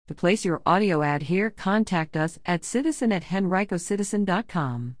To place your audio ad here, contact us at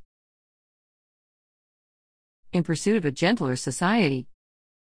citizen@henricocitizen.com. In pursuit of a gentler society.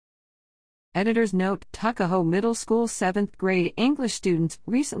 Editor's note: Tuckahoe Middle School 7th grade English students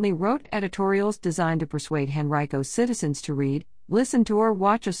recently wrote editorials designed to persuade Henrico citizens to read, listen to, or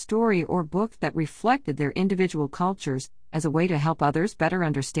watch a story or book that reflected their individual cultures, as a way to help others better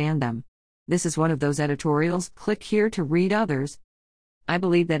understand them. This is one of those editorials. Click here to read others. I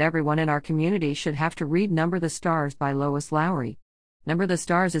believe that everyone in our community should have to read Number the Stars by Lois Lowry. Number the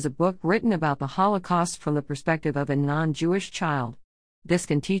Stars is a book written about the Holocaust from the perspective of a non-Jewish child. This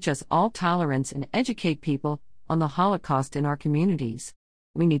can teach us all tolerance and educate people on the Holocaust in our communities.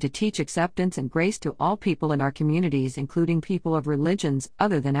 We need to teach acceptance and grace to all people in our communities, including people of religions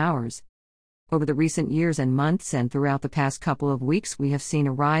other than ours. Over the recent years and months and throughout the past couple of weeks, we have seen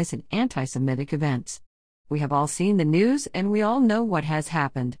a rise in anti-Semitic events. We have all seen the news and we all know what has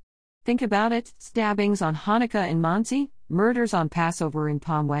happened. Think about it: stabbings on Hanukkah in Monsey, murders on Passover in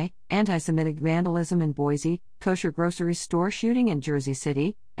Palmway, anti-Semitic vandalism in Boise, kosher grocery store shooting in Jersey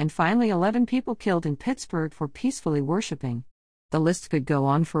City, and finally 11 people killed in Pittsburgh for peacefully worshiping. The list could go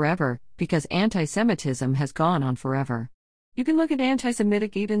on forever, because anti-Semitism has gone on forever. You can look at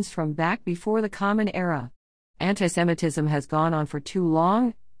anti-Semitic events from back before the Common Era. Anti-Semitism has gone on for too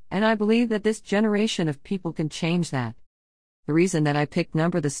long, and I believe that this generation of people can change that. The reason that I picked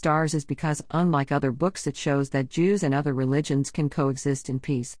Number the Stars is because, unlike other books, it shows that Jews and other religions can coexist in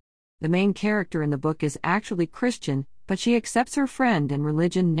peace. The main character in the book is actually Christian, but she accepts her friend and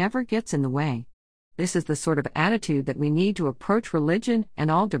religion never gets in the way. This is the sort of attitude that we need to approach religion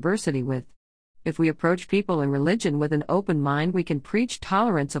and all diversity with. If we approach people and religion with an open mind, we can preach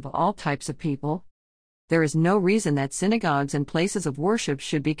tolerance of all types of people. There is no reason that synagogues and places of worship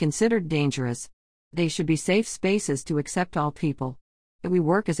should be considered dangerous. They should be safe spaces to accept all people. If we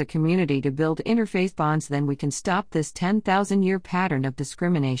work as a community to build interfaith bonds, then we can stop this 10,000-year pattern of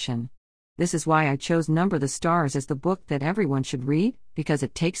discrimination. This is why I chose Number the Stars as the book that everyone should read, because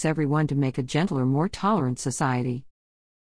it takes everyone to make a gentler, more tolerant society.